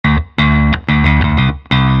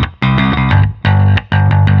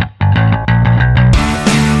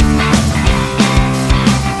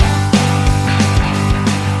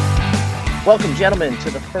Welcome, gentlemen, to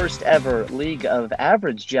the first ever League of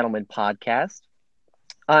Average Gentlemen podcast.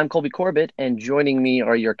 I'm Colby Corbett, and joining me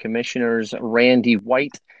are your commissioners, Randy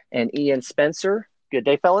White and Ian Spencer. Good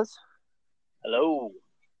day, fellas. Hello.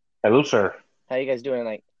 Hello, sir. How you guys doing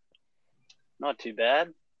tonight? Not too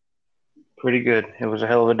bad. Pretty good. It was a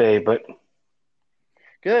hell of a day, but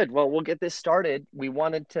Good. Well, we'll get this started. We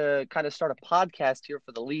wanted to kind of start a podcast here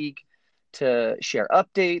for the league to share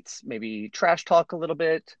updates, maybe trash talk a little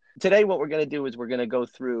bit. Today, what we're going to do is we're going to go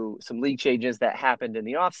through some league changes that happened in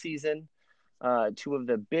the offseason. Two of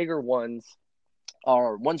the bigger ones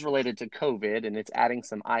are one's related to COVID, and it's adding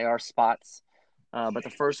some IR spots. But the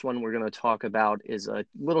first one we're going to talk about is a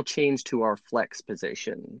little change to our flex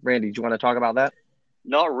position. Randy, do you want to talk about that?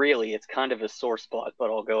 Not really. It's kind of a sore spot, but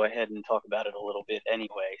I'll go ahead and talk about it a little bit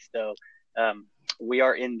anyway. So we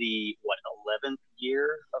are in the, 11th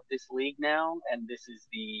year of this league now, and this is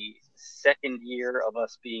the second year of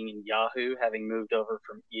us being in Yahoo, having moved over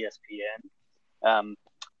from ESPN.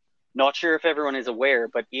 Not sure if everyone is aware,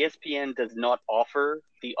 but ESPN does not offer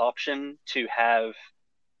the option to have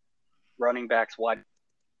running backs, wide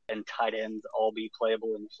and tight ends all be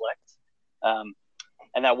playable in the flex.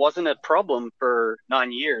 And that wasn't a problem for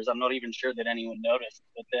 9 years. I'm not even sure that anyone noticed.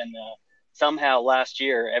 But then somehow last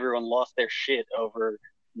year, everyone lost their shit over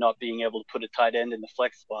not being able to put a tight end in the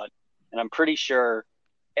flex spot. And I'm pretty sure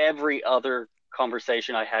every other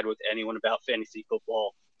conversation I had with anyone about fantasy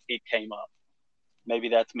football, it came up. Maybe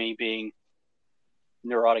that's me being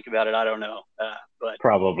neurotic about it. I don't know. But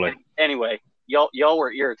probably. Anyway, y'all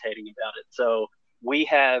were irritating about it. So we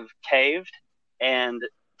have caved, and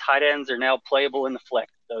tight ends are now playable in the flex.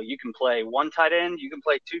 So you can play one tight end, you can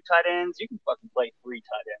play two tight ends, you can fucking play three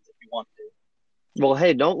tight ends if you want to. Well,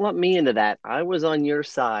 hey, don't let me into that. I was on your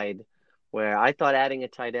side where I thought adding a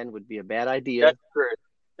tight end would be a bad idea. That's true.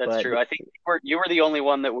 That's true. I think you were the only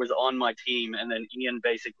one that was on my team, and then Ian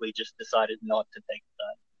basically just decided not to take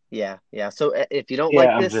that. Yeah. So if you don't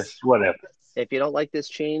like this, just whatever. If you don't like this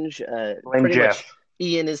change, Blame pretty Jeff. much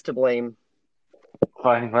Ian is to blame.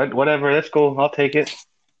 Fine, whatever. That's cool. I'll take it.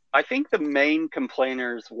 I think the main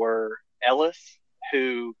complainers were Ellis,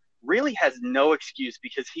 who really has no excuse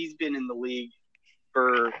because he's been in the league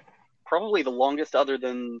for probably the longest, other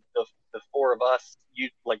than the four of us, the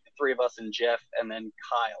three of us and Jeff, and then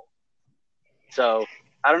Kyle. So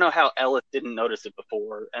I don't know how Ellis didn't notice it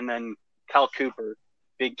before. And then Kyle Cooper,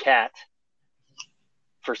 Big Cat,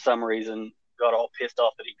 for some reason got all pissed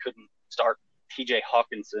off that he couldn't start TJ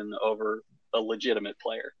Hawkinson over a legitimate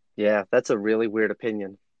player. Yeah, that's a really weird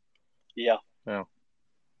opinion. Yeah. Oh.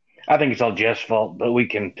 I think it's all Jeff's fault, but we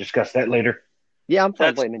can discuss that later. Yeah, I'm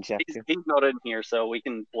fine blaming Jeff too. He's not in here, so we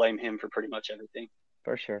can blame him for pretty much everything.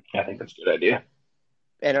 For sure. I think that's a good idea.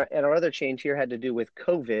 And our other change here had to do with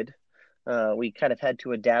COVID. We kind of had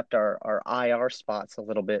to adapt our IR spots a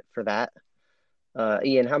little bit for that.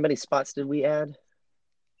 Ian, how many spots did we add?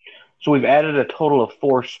 So we've added a total of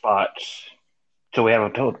 4 spots. So we have a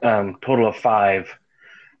total of 5.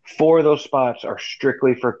 4 of those spots are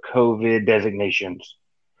strictly for COVID designations.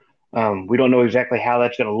 We don't know exactly how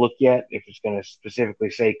that's going to look yet, if it's going to specifically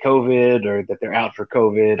say COVID or that they're out for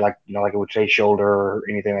COVID, like it would say shoulder or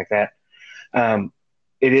anything like that.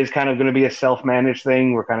 It is kind of going to be a self-managed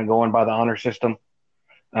thing. We're kind of going by the honor system.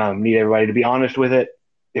 Need everybody to be honest with it.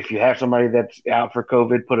 If you have somebody that's out for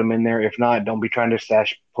COVID, put them in there. If not, don't be trying to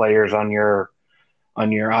stash players on your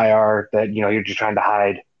IR that you're just trying to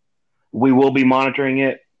hide. We will be monitoring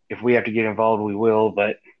it. If we have to get involved, we will,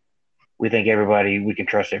 but we think we can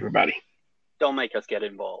trust everybody. Don't make us get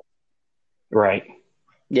involved. Right.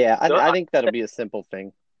 Yeah, I think that'll be a simple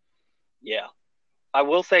thing. Yeah. I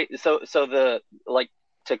will say, so to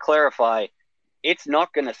clarify, it's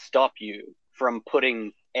not going to stop you from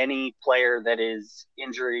putting any player that is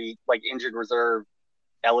injured reserve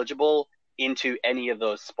eligible into any of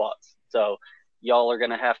those spots. So y'all are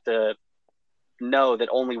going to have to know that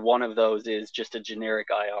only one of those is just a generic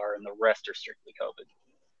IR and the rest are strictly COVID.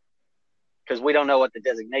 Because we don't know what the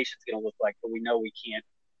designation is going to look like, but we know we can't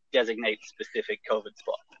designate specific COVID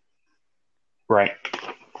spots. Right.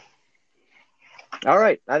 All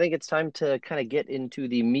right. I think it's time to kind of get into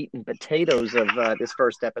the meat and potatoes of this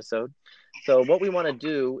first episode. So what we want to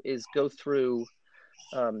do is go through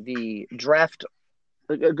the draft,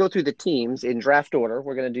 go through the teams in draft order.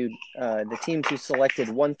 We're going to do the teams who selected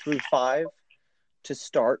 1 through 5 to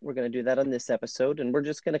start. We're going to do that on this episode, and we're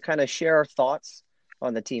just going to kind of share our thoughts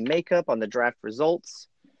on the team makeup, on the draft results,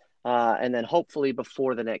 and then hopefully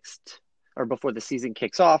before the season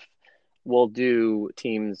kicks off, we'll do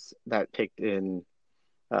teams that picked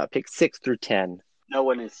 6 through 10. No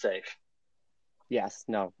one is safe. Yes,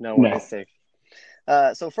 no one is safe.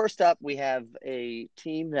 So first up, we have a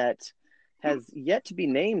team that has yet to be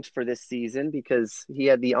named for this season because he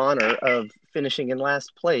had the honor of finishing in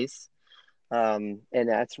last place, and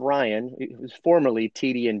that's Ryan, who's formerly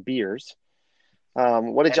TD and Beers.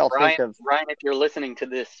 What did And y'all think of? Ryan, if you're listening to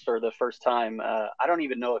this for the first time, I don't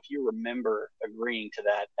even know if you remember agreeing to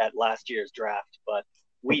that at last year's draft, but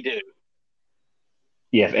we do.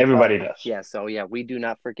 Yes, everybody does. Yeah, so yeah, we do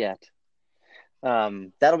not forget.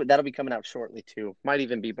 That'll be coming out shortly too. Might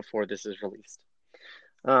even be before this is released.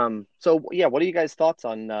 So yeah, what are you guys' thoughts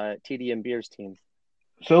on TD and Beers team?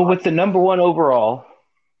 So with the number one overall,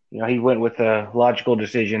 he went with a logical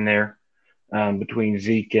decision there between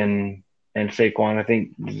Zeke and Saquon. I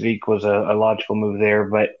think Zeke was a logical move there,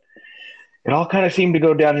 but it all kind of seemed to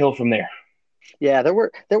go downhill from there. Yeah, there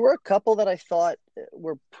were a couple that I thought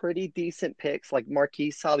were pretty decent picks, like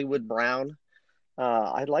Marquise Hollywood Brown.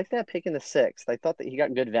 I like that pick in the sixth. I thought that he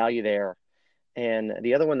got good value there. And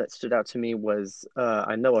the other one that stood out to me was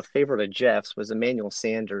I know a favorite of Jeff's was Emmanuel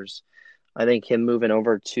Sanders. I think him moving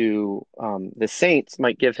over to the Saints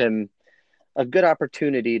might give him a good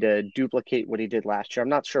opportunity to duplicate what he did last year. I'm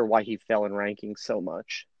not sure why he fell in ranking so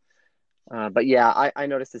much. But yeah, I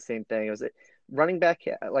noticed the same thing. It was running back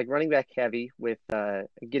heavy with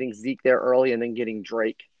getting Zeke there early and then getting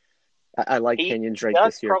Drake. I like He Kenyon Drake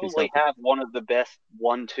does this year if he's probably healthy. have one of the best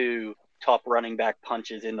 1-2 top running back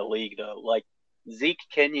punches in the league, though. Like Zeke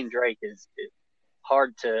Kenyon Drake is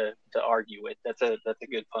hard to argue with. That's a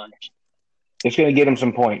good punch. It's going to get him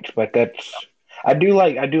some points, but I do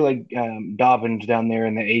like Dobbins down there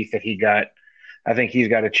in the eighth that he got. I think he's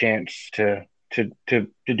got a chance to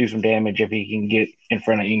do some damage if he can get in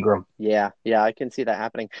front of Ingram. Yeah, I can see that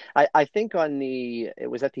happening. I think it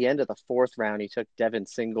was at the end of the fourth round, he took Devin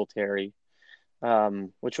Singletary,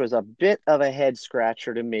 which was a bit of a head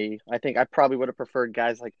scratcher to me. I think I probably would have preferred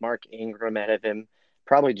guys like Mark Ingram ahead of him,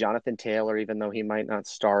 probably Jonathan Taylor, even though he might not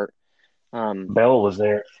start. Bell was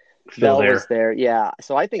there. Bell was there, yeah.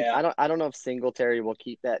 So I think Yeah. I don't know if Singletary will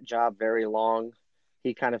keep that job very long.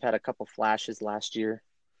 He kind of had a couple flashes last year.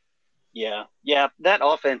 Yeah. That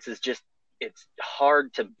offense is it's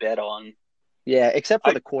hard to bet on. Yeah, except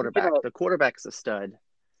for the You quarterback. know, The quarterback's a stud,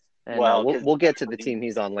 and well, we'll get to the team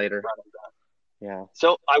he's on later. Yeah.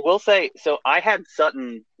 So I will say, I had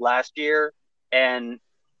Sutton last year, and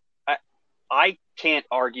I can't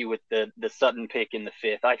argue with the Sutton pick in the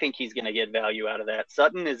fifth. I think he's going to get value out of that.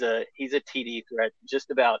 Sutton he's a TD threat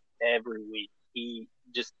just about every week. He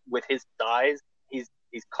just with his size, he's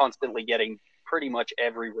constantly getting pretty much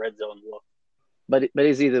every red zone look. But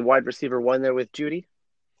is he the wide receiver one there with Judy?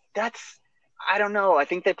 I don't know. I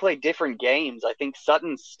think they play different games. I think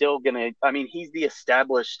Sutton's still gonna. I mean, he's the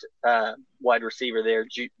established wide receiver there.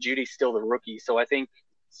 Judy's still the rookie, so I think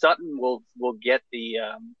Sutton will get the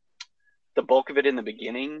bulk of it in the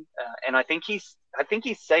beginning, and I think he's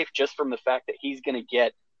safe just from the fact that he's going to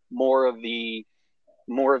get more of the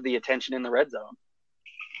attention in the red zone.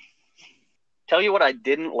 Tell you what I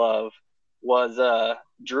didn't love was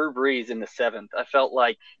Drew Brees in the seventh. I felt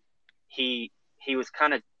like he was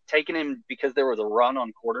kind of taking him because there was a run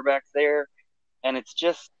on quarterbacks there, and it's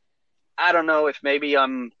just I don't know if maybe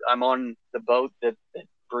I'm on the boat that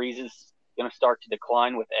Brees is going to start to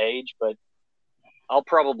decline with age, but I'll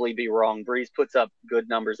probably be wrong. Brees puts up good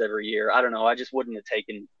numbers every year. I don't know. I just wouldn't have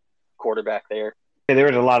taken quarterback there. Yeah, there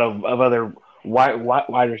was a lot of other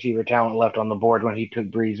wide receiver talent left on the board when he took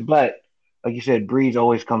Brees, but like you said, Brees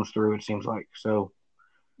always comes through. It seems like so.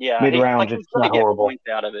 Yeah, mid rounds, he's it's going not to get horrible. points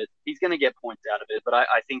out of it. He's going to get points out of it, but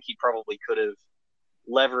I think he probably could have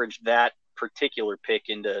leveraged that particular pick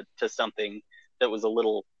into something that was a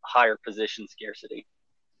little higher position scarcity.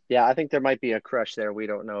 Yeah, I think there might be a crush there we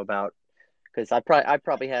don't know about because I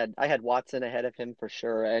had Watson ahead of him for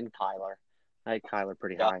sure, and Kyler. I had Kyler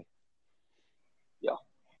pretty high.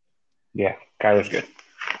 Yeah, Kyler's good.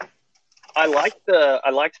 I liked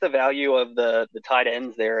the value of the tight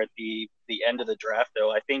ends there at the end of the draft,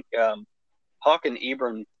 though. I think Hawk and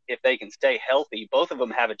Ebron, if they can stay healthy, both of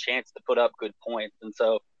them have a chance to put up good points. And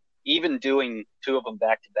so even doing two of them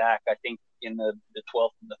back to back, I think in the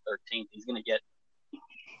 12th and the 13th, he's going to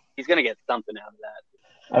get something out of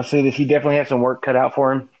that. I'll say that he definitely has some work cut out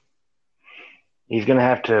for him. He's going to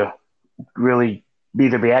have to really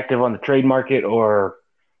either be active on the trade market or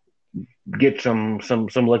get some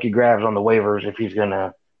lucky grabs on the waivers if he's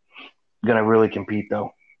gonna really compete,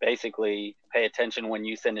 though. Basically, pay attention when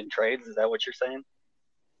you send in trades. Is that what you're saying?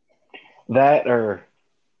 That or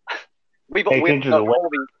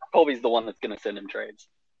Colby's the one that's going to send in trades.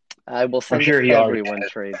 I will send everyone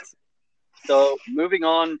trades. So moving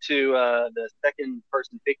on to the second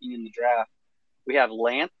person picking in the draft, we have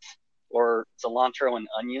Lance or cilantro and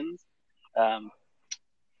onions. Um,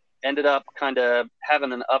 Ended up kind of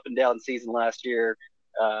having an up and down season last year.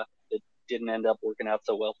 It didn't end up working out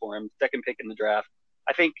so well for him. Second pick in the draft.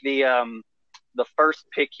 I think the first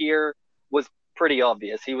pick here was pretty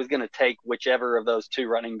obvious. He was going to take whichever of those two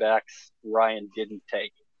running backs Ryan didn't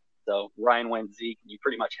take. So Ryan went Zeke, and you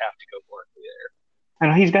pretty much have to go Barkley there. I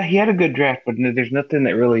know he had a good draft, but there's nothing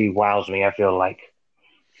that really wows me. I feel like.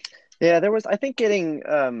 Yeah, there was. I think getting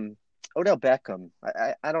Odell Beckham.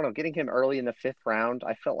 I don't know, getting him early in the fifth round.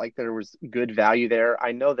 I felt like there was good value there.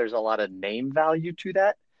 I know there's a lot of name value to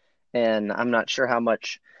that, and I'm not sure how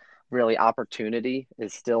much really opportunity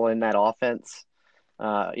is still in that offense.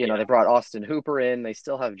 They brought Austin Hooper in. They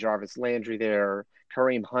still have Jarvis Landry there.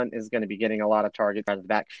 Kareem Hunt is going to be getting a lot of targets out of the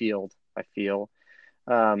backfield, I feel.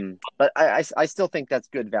 But I still think that's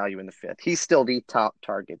good value in the fifth. He's still the top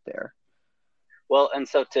target there. Well, and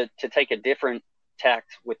so to take a different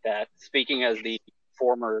tact with that, speaking as the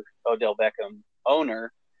former Odell Beckham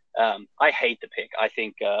owner, I hate the pick. I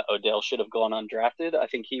think Odell should have gone undrafted. I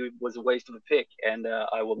think he was a waste of a pick, and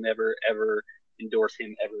I will never, ever endorse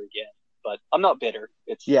him ever again. But I'm not bitter.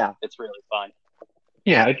 It's really fine.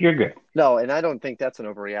 Yeah, you're good. No, and I don't think that's an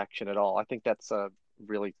overreaction at all. I think that's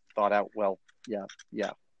really thought out well. Yeah.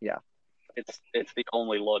 It's the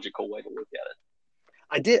only logical way to look at it.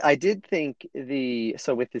 I did think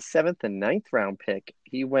with his seventh and ninth round pick,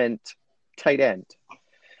 he went tight end,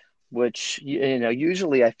 which,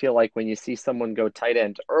 usually I feel like when you see someone go tight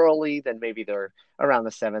end early, then maybe they're around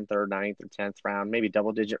the seventh or ninth or 10th round, maybe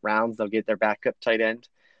double digit rounds, they'll get their backup tight end.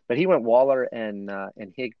 But he went Waller and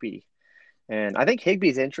Higbee. And I think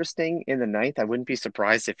Higbee's interesting in the ninth. I wouldn't be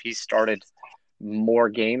surprised if he started more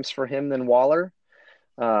games for him than Waller,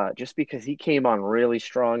 just because he came on really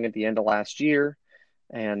strong at the end of last year.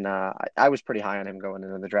 And I was pretty high on him going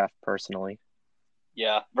into the draft personally.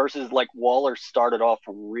 Yeah, versus like Waller started off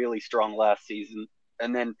really strong last season,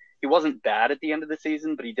 and then he wasn't bad at the end of the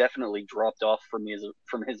season, but he definitely dropped off from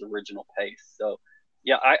his original pace. So,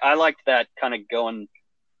 yeah, I liked that kind of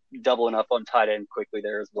doubling up on tight end quickly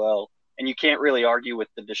there as well. And you can't really argue with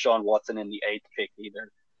the Deshaun Watson in the 8th pick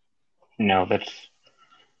either. No,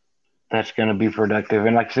 that's going to be productive.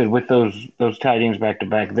 And like I said, with those tight ends back to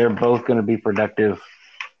back, they're both going to be productive.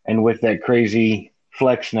 And with that crazy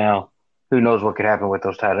flex now, who knows what could happen with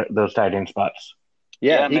those tight end spots?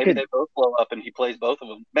 Yeah, maybe they both blow up and he plays both of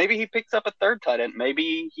them. Maybe he picks up a third tight end.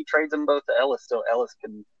 Maybe he trades them both to Ellis so Ellis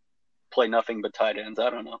can play nothing but tight ends. I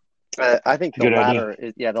don't know. I think the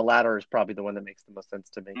latter is probably the one that makes the most sense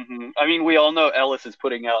to me. Mm-hmm. I mean, we all know Ellis is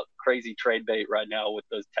putting out crazy trade bait right now with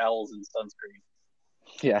those towels and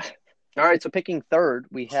sunscreen. Yeah. All right, so picking third,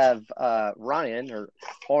 we have Ryan, or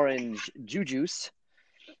Orange Jujuce.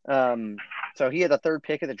 So he had the third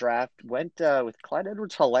pick of the draft, went with Clyde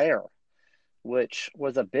Edwards-Helaire, which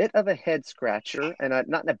was a bit of a head scratcher, and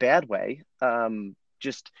not in a bad way.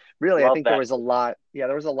 Just really, I think there was a lot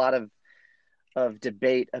of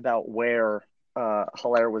debate about where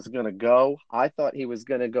Helaire was going to go. I thought he was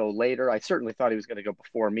going to go later. I certainly thought he was going to go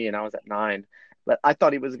before me, and I was at 9. But I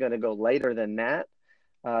thought he was going to go later than that.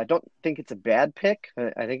 I don't think it's a bad pick.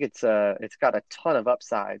 I think it's got a ton of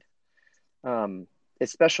upside,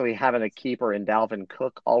 especially having a keeper in Dalvin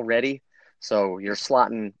Cook already. So you're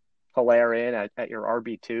slotting Helaire in at your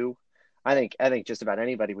RB2. I think just about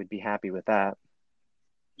anybody would be happy with that.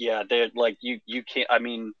 Yeah, they're like you can't. I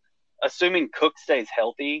mean, assuming Cook stays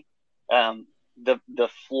healthy, the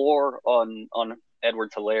floor on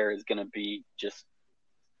Edwards-Helaire is going to be just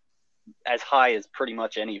as high as pretty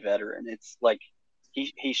much any veteran. It's like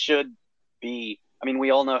he should be. I mean,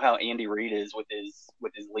 we all know how Andy Reid is with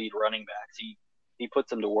his lead running backs. He puts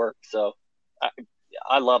them to work. So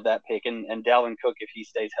I love that pick, and Dalvin Cook, if he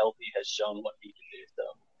stays healthy, has shown what he can do. So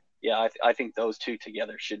yeah, I think those two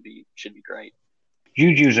together should be great.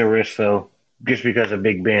 Juju's a risk though, just because of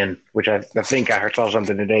Big Ben, which I think I saw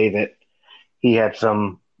something today that he had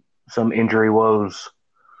some injury woes.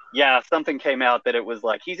 Yeah, something came out that it was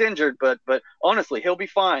like he's injured, but honestly, he'll be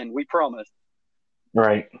fine. We promise.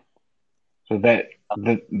 Right. So that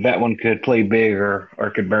one could play big or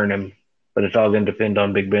could burn him, but it's all going to depend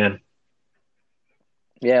on Big Ben.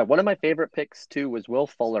 Yeah, one of my favorite picks too was Will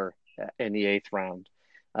Fuller in the 8th round.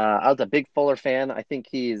 I was a big Fuller fan. I think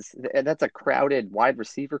that's a crowded wide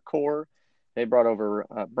receiver core. They brought over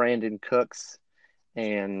Brandon Cooks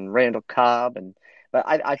and Randall Cobb, but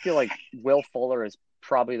I feel like Will Fuller is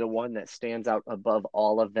probably the one that stands out above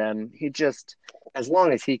all of them. He just, as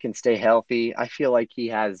long as he can stay healthy, I feel like he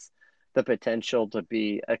has the potential to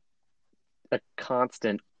be a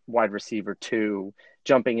constant wide receiver 2,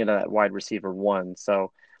 jumping into that wide receiver 1.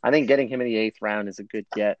 So I think getting him in the 8th round is a good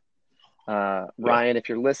get. Ryan, if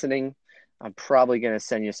you're listening, I'm probably going to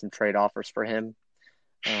send you some trade offers for him.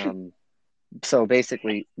 So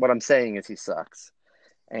basically, what I'm saying is he sucks.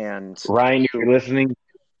 And Ryan, if you're listening,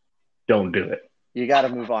 don't do it. you got to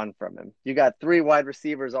move on from him. You got 3 wide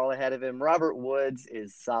receivers all ahead of him. Robert Woods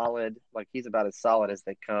is solid. Like, he's about as solid as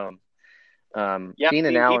they come.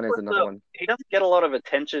 Keenan Allen is another one. He doesn't get a lot of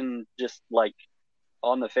attention just like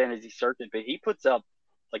on the fantasy circuit, but he puts up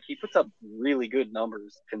really good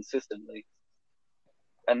numbers consistently.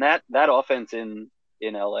 And that offense in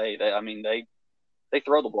LA, they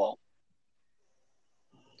throw the ball.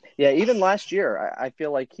 Yeah, even last year, I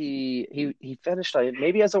feel like he finished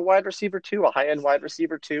maybe as a wide receiver 2, a high-end wide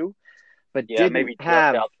receiver 2, but maybe just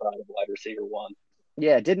outside of wide receiver 1.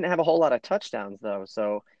 Yeah, didn't have a whole lot of touchdowns though,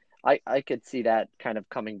 so I could see that kind of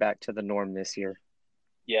coming back to the norm this year.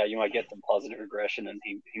 Yeah, you might get some positive regression, and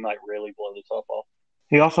he might really blow the top off.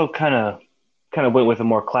 He also kind of went with a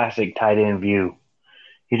more classic tight end view.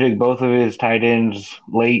 He took both of his tight ends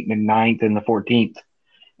late in the 9th and the 14th,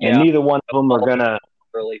 and neither one of them are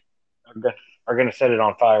gonna set it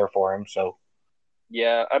on fire for him. So,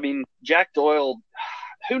 yeah, I mean, Jack Doyle,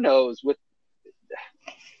 who knows?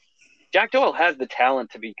 Jack Doyle has the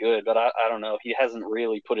talent to be good, but I don't know. He hasn't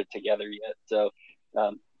really put it together yet. So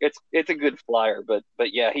it's a good flyer, but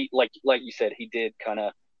yeah, he like you said, he did kind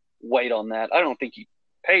of wait on that. I don't think he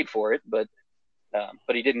paid for it, but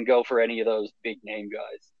he didn't go for any of those big name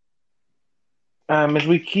guys. As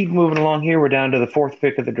we keep moving along here, we're down to the 4th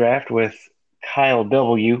pick of the draft with Kyle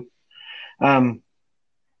W.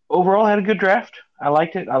 Overall, had a good draft. I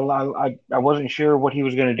liked it. I wasn't sure what he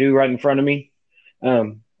was going to do right in front of me.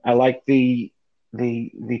 I liked the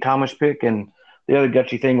Thomas pick, and the other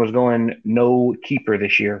gutsy thing was going no keeper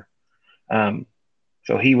this year. So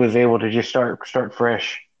he was able to just start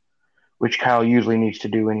fresh, which Kyle usually needs to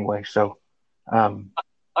do anyway. So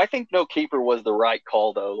I think no keeper was the right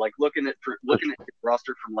call, though. Like looking at the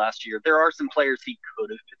roster from last year, there are some players he could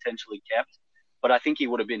have potentially kept, but I think he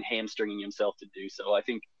would have been hamstringing himself to do so. I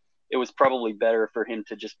think it was probably better for him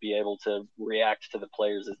to just be able to react to the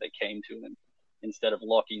players as they came to him, instead of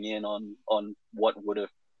locking in on what would have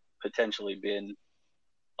potentially been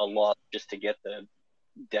a loss just to get the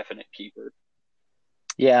definite keeper.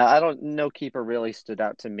 Yeah, no keeper really stood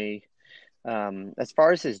out to me. As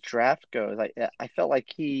far as his draft goes, I felt like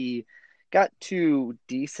he got 2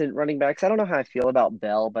 decent running backs. I don't know how I feel about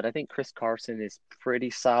Bell, but I think Chris Carson is pretty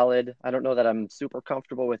solid. I don't know that I'm super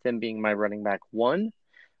comfortable with him being my running back 1.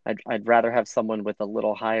 I'd rather have someone with a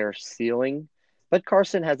little higher ceiling, but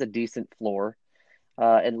Carson has a decent floor.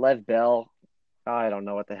 And Lev Bell, I don't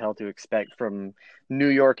know what the hell to expect from New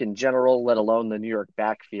York in general, let alone the New York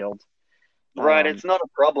backfield. Right, it's not a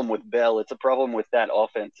problem with Bell. It's a problem with that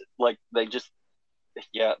offense. Like, they just,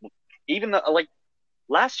 even like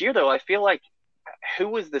last year, though, I feel like who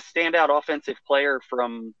was the standout offensive player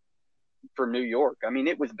from New York? I mean,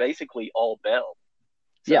 it was basically all Bell.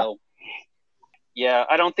 So, yeah,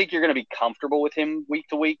 I don't think you're going to be comfortable with him week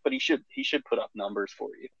to week, but he should put up numbers for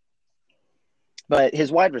you. But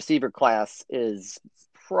his wide receiver class is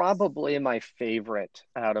probably my favorite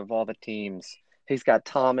out of all the teams. He's got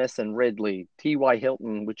Thomas and Ridley, T.Y.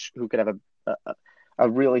 Hilton, who could have a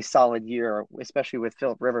really solid year, especially with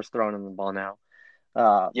Philip Rivers throwing him the ball now.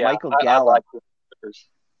 Michael Gallup.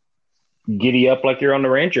 Giddy up like you're on the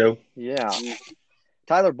Rancho. Yeah.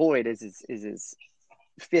 Tyler Boyd is his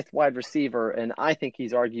 5th wide receiver, and I think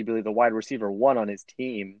he's arguably the wide receiver 1 on his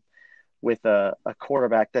team with a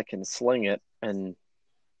quarterback that can sling it. And,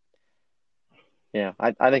 yeah,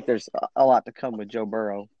 I think there's a lot to come with Joe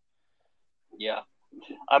Burrow. Yeah.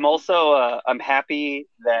 I'm also I'm happy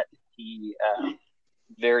that he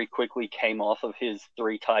very quickly came off of his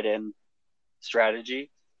 3 tight end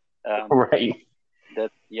strategy. Right.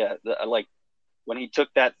 Like when he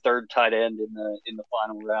took that 3rd tight end in the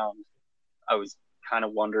final round, I was kind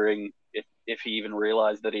of wondering if he even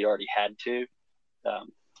realized that he already had to.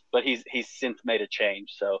 But he's since made a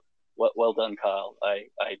change. So well done, Kyle. I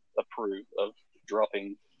approve of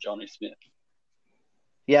dropping Johnny Smith.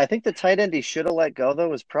 Yeah, I think the tight end he should have let go, though,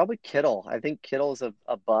 was probably Kittle. I think Kittle's a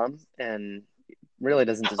bum and really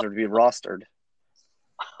doesn't deserve to be rostered.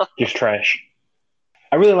 Just trash.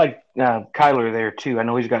 I really like Kyler there, too. I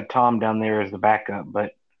know he's got Tom down there as the backup,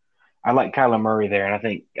 but I like Kyler Murray there, and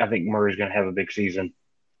I think Murray's going to have a big season.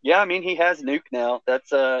 Yeah, I mean, he has Nuke now.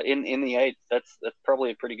 That's in the 8th. That's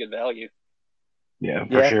probably a pretty good value. Yeah,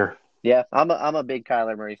 for sure. Yeah, I'm a big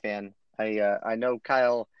Kyler Murray fan. I know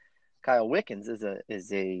Kyle Wickens is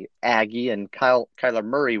a Aggie, and Kyler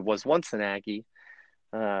Murray was once an Aggie.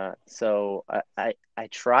 So I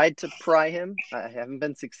tried to pry him. I haven't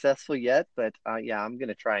been successful yet, but yeah, I'm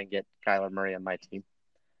gonna try and get Kyler Murray on my team.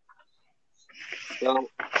 Well,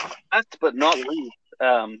 last but not least,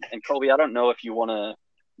 and Colby, I don't know if you want to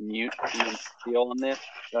mute Ian's deal on this.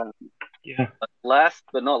 Yeah. But last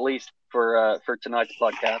but not least for tonight's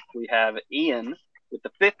podcast, we have Ian with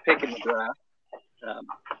the 5th pick in the draft.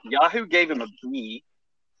 Yahoo gave him a B,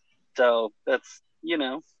 so that's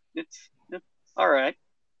it's all right.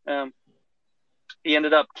 He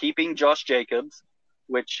ended up keeping Josh Jacobs,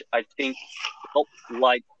 which I think felt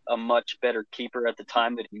like a much better keeper at the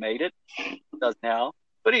time that he made it. Does now,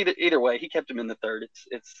 but either way, he kept him in the 3rd.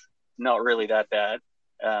 It's not really that bad.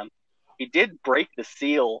 He did break the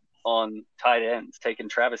seal on tight ends, taking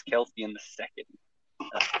Travis Kelce in the 2nd.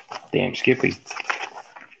 Damn Skippy.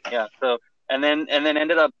 Yeah. So and then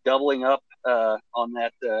ended up doubling up on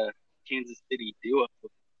that Kansas City duo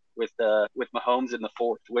with Mahomes in the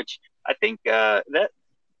 4th, which I think that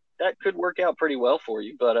could work out pretty well for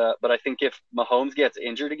you. But I think if Mahomes gets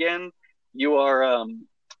injured again, you are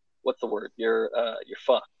what's the word? You're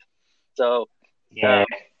fucked. So Yeah.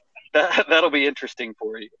 that'll be interesting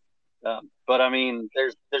for you. But I mean,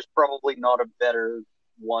 there's probably not a better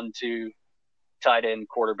 1-2 tight end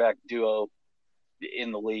quarterback duo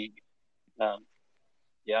in the league.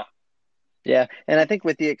 Yeah. Yeah, and I think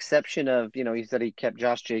with the exception of, he said he kept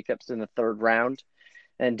Josh Jacobs in the 3rd round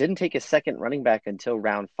and didn't take his second running back until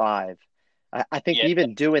round 5. I think Yeah.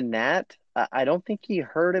 even doing that, I don't think he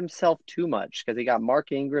hurt himself too much because he got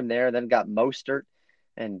Mark Ingram there, then got Mostert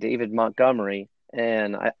and David Montgomery,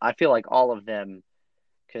 and I feel like all of them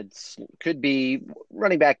could be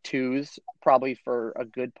running back 2s probably for a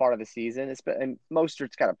good part of the season. And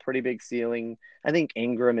Mostert's got a pretty big ceiling. I think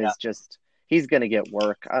Ingram is he's going to get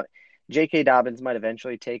work. J.K. Dobbins might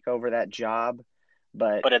eventually take over that job,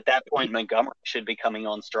 but at that point, Montgomery should be coming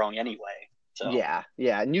on strong anyway. So yeah,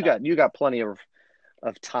 and you got plenty of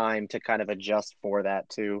time to kind of adjust for that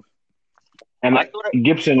too. And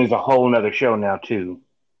Gibson is a whole nother show now too.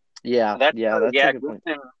 Yeah, that's a good point.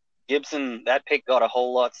 Gibson, that pick got a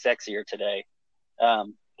whole lot sexier today.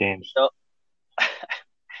 Damn. So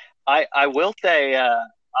I will say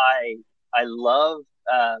I love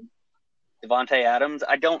Devontae Adams.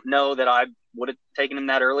 I don't know that I would have taken him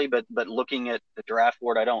that early, but looking at the draft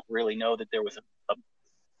board, I don't really know that there was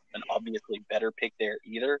an obviously better pick there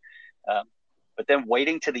either. But then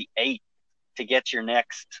waiting to the 8th to get your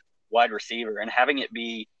next wide receiver and having it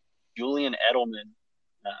be Julian Edelman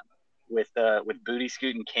with Booty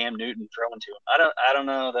Scoot and Cam Newton throwing to him. I don't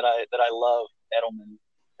know that I love Edelman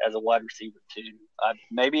as a wide receiver too.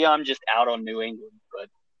 Maybe I'm just out on New England, but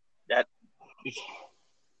that.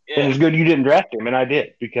 And it's good you didn't draft him, and I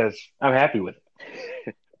did because I'm happy with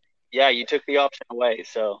it. Yeah, you took the option away,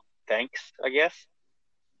 so thanks, I guess.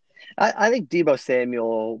 I think Deebo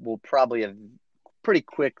Samuel will probably pretty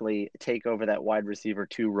quickly take over that wide receiver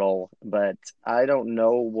 2 role, but I don't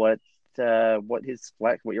know what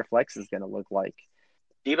your flex is going to look like.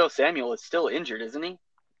 Deebo Samuel is still injured, isn't he?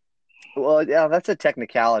 Well, yeah, that's a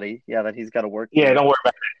technicality. Yeah, that he's got to work. Yeah, don't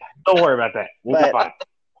worry about that. We'll be fine.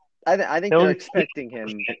 I think they're expecting him.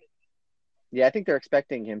 Yeah, I think they're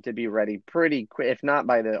expecting him to be ready pretty quick, if not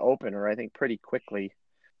by the opener. I think pretty quickly.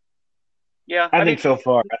 Yeah, I think so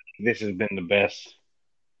far this has been the best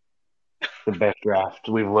draft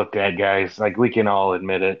we've looked at, guys. Like we can all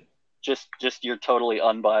admit it. Just your totally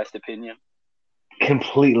unbiased opinion.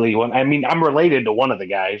 Completely. I mean, I'm related to one of the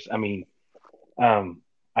guys. I mean, I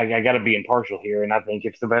got to be impartial here, and I think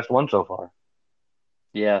it's the best one so far.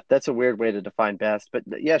 Yeah, that's a weird way to define best, but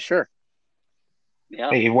yeah, sure. Yeah,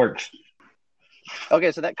 hey, it works.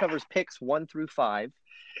 Okay, so that covers picks 1 through 5.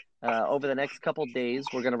 Over the next couple days,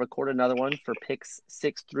 we're going to record another one for picks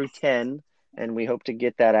 6 through 10, and we hope to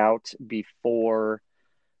get that out before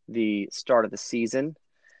the start of the season.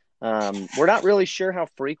 We're not really sure how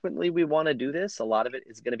frequently we want to do this. A lot of it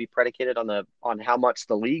is going to be predicated on how much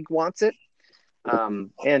the league wants it,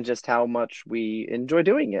 and just how much we enjoy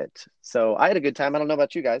doing it. So I had a good time. I don't know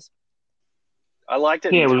about you guys. I liked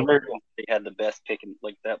it. Yeah, they had the best pick, and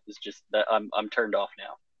like that was just that. I'm turned off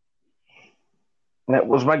now. That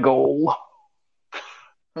was my goal.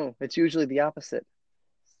 Oh, it's usually the opposite.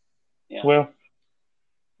 Yeah. Well.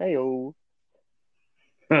 Hey-o.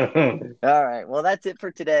 All right. Well, that's it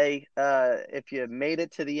for today. If you made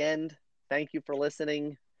it to the end, thank you for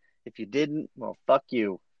listening. If you didn't, well, fuck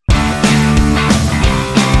you.